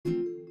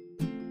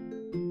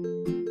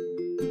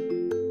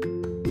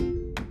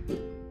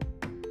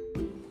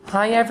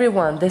Hi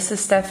everyone, this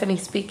is Stephanie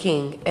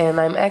speaking, and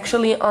I'm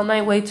actually on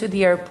my way to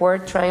the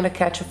airport trying to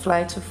catch a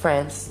flight to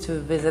France to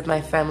visit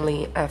my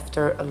family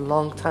after a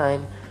long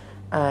time.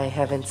 I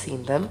haven't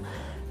seen them,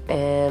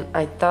 and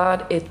I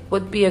thought it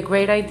would be a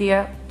great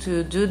idea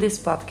to do this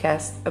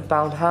podcast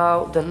about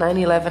how the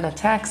 9/11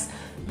 attacks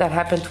that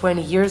happened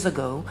 20 years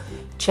ago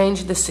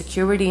changed the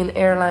security in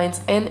airlines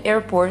and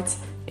airports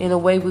in a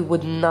way we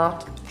would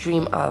not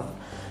dream of.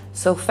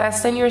 So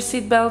fasten your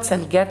seatbelts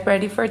and get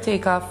ready for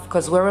takeoff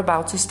because we're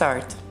about to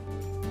start.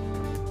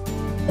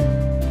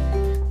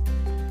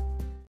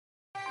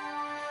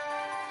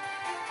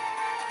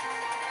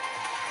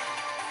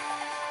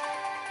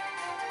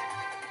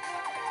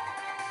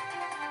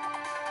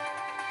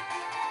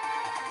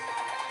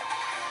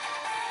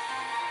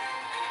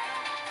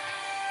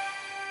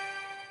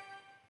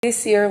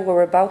 This year,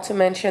 we're about to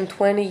mention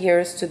 20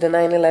 years to the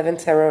 9/11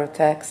 terror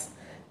attacks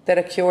that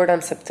occurred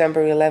on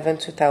September 11,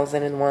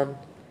 2001.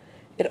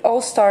 It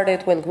all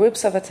started when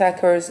groups of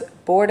attackers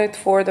boarded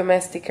 4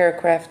 domestic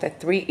aircraft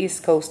at 3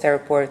 East Coast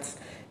airports,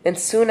 and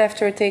soon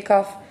after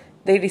takeoff,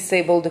 they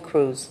disabled the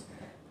crews.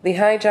 The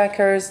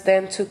hijackers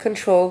then took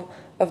control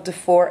of the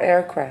 4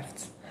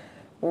 aircraft.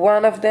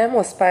 One of them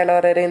was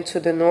piloted into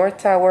the North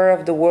Tower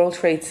of the World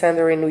Trade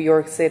Center in New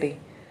York City.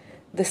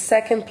 The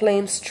second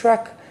plane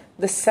struck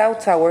the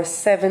South Tower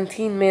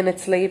 17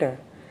 minutes later.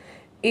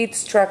 Each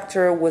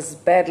structure was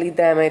badly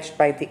damaged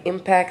by the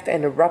impact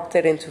and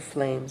erupted into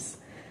flames.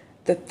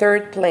 The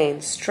third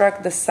plane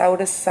struck the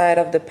southeast side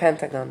of the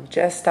Pentagon,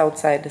 just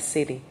outside the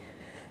city.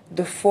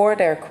 The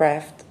fourth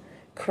aircraft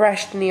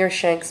crashed near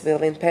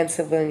Shanksville in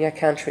Pennsylvania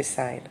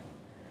countryside.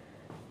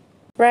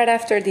 Right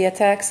after the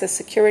attacks, a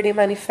security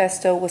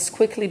manifesto was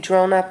quickly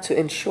drawn up to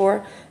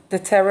ensure the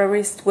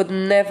terrorists would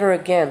never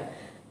again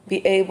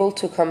be able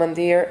to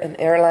commandeer an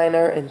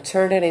airliner and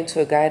turn it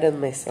into a guided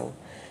missile,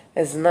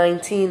 as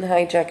 19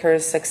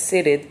 hijackers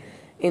succeeded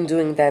in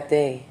doing that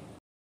day.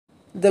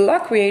 The law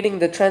creating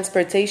the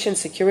Transportation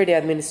Security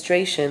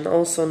Administration,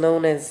 also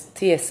known as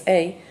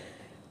TSA,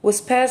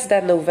 was passed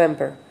that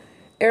November.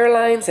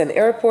 Airlines and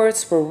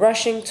airports were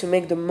rushing to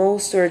make the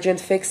most urgent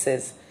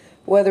fixes,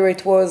 whether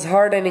it was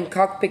hardening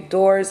cockpit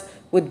doors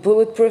with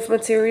bulletproof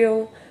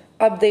material,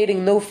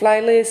 updating no-fly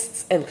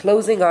lists, and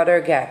closing other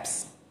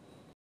gaps.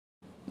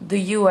 The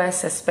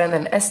U.S. has spent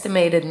an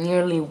estimated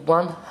nearly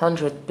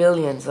 $100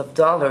 billion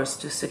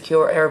to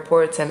secure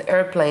airports and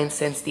airplanes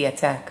since the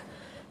attack.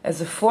 As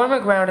a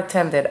former ground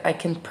attendant, I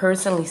can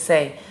personally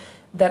say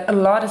that a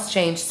lot has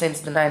changed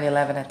since the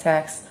 9/11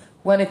 attacks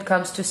when it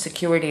comes to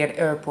security at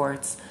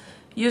airports.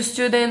 You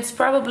students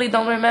probably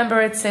don't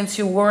remember it since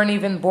you weren't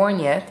even born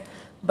yet,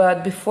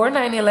 but before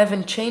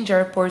 9/11 changed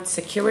airport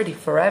security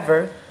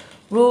forever,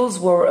 rules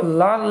were a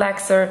lot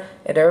laxer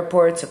at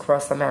airports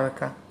across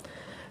America.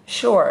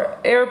 Sure,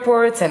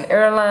 airports and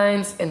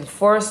airlines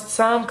enforced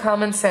some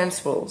common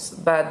sense rules,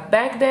 but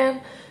back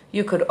then,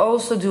 you could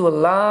also do a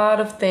lot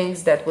of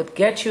things that would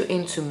get you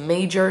into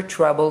major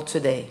trouble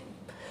today.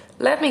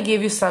 Let me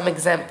give you some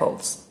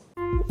examples.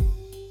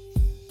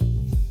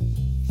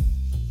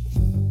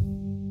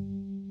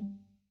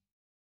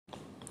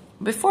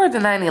 Before the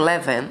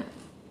 9/11,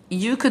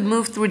 you could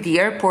move through the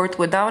airport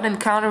without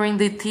encountering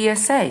the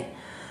TSA.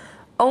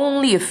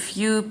 Only a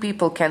few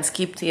people can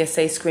skip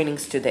TSA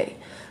screenings today.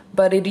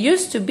 But it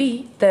used to be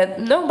that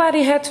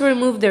nobody had to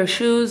remove their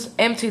shoes,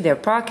 empty their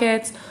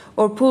pockets,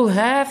 or pull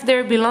half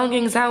their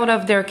belongings out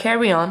of their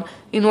carry-on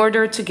in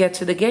order to get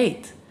to the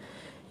gate.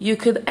 You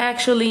could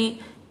actually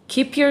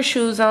keep your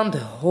shoes on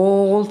the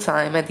whole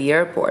time at the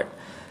airport.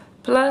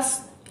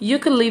 Plus, you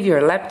could leave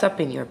your laptop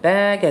in your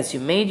bag as you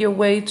made your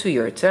way to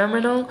your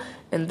terminal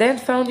and then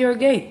found your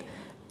gate.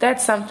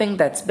 That's something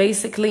that's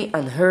basically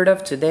unheard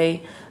of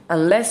today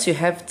unless you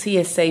have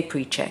TSA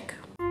pre-check.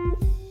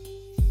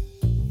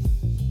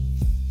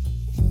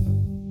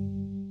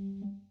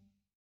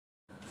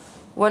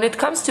 When it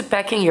comes to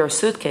packing your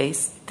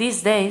suitcase,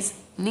 these days,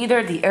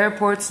 neither the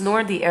airports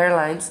nor the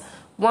airlines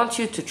want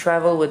you to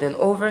travel with an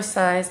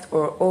oversized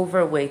or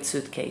overweight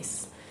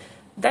suitcase.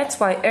 That's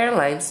why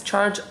airlines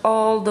charge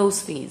all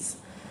those fees.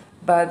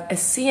 But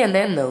as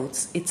CNN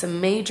notes, it's a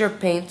major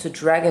pain to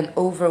drag an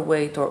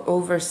overweight or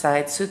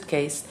oversized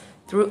suitcase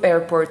through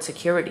airport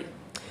security.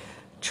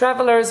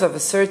 Travelers of a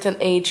certain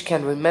age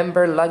can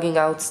remember lugging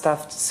out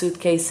stuffed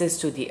suitcases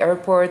to the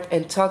airport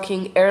and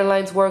talking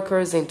airlines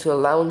workers into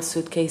allowing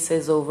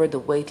suitcases over the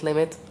weight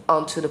limit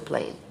onto the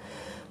plane.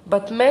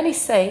 But many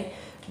say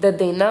that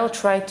they now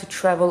try to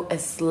travel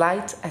as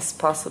light as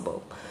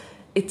possible.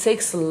 It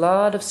takes a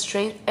lot of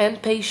strength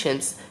and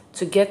patience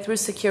to get through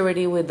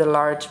security with a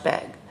large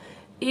bag,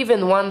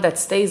 even one that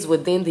stays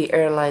within the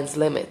airline's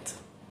limit.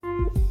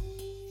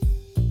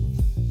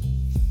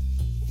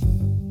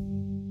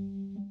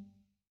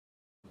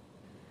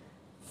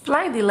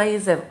 Flight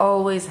delays have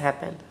always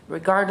happened,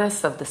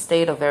 regardless of the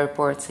state of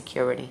airport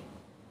security.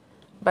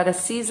 But as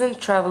seasoned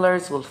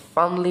travelers will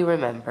fondly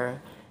remember,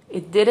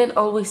 it didn't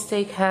always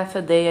take half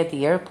a day at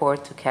the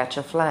airport to catch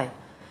a flight.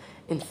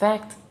 In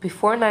fact,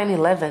 before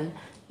 9/11,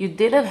 you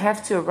didn't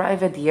have to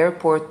arrive at the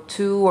airport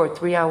 2 or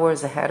 3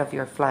 hours ahead of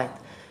your flight.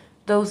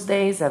 those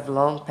days have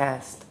long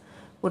passed.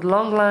 With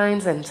long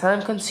lines and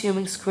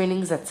time-consuming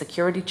screenings at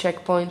security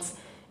checkpoints,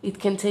 it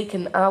can take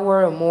an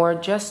hour or more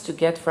just to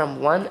get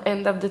from one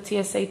end of the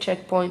TSA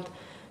checkpoint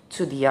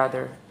to the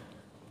other.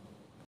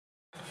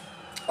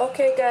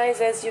 Okay guys,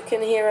 as you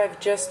can hear, I've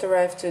just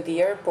arrived to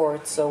the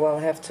airport, so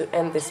I'll have to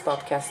end this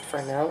podcast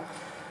for now.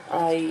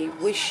 I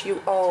wish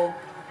you all,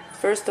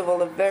 first of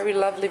all, a very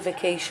lovely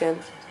vacation,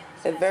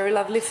 a very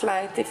lovely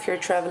flight if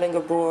you're traveling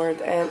abroad,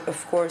 and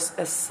of course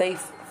a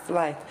safe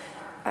flight.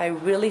 I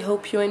really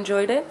hope you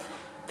enjoyed it.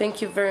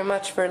 Thank you very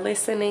much for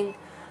listening.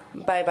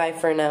 Bye bye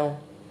for now.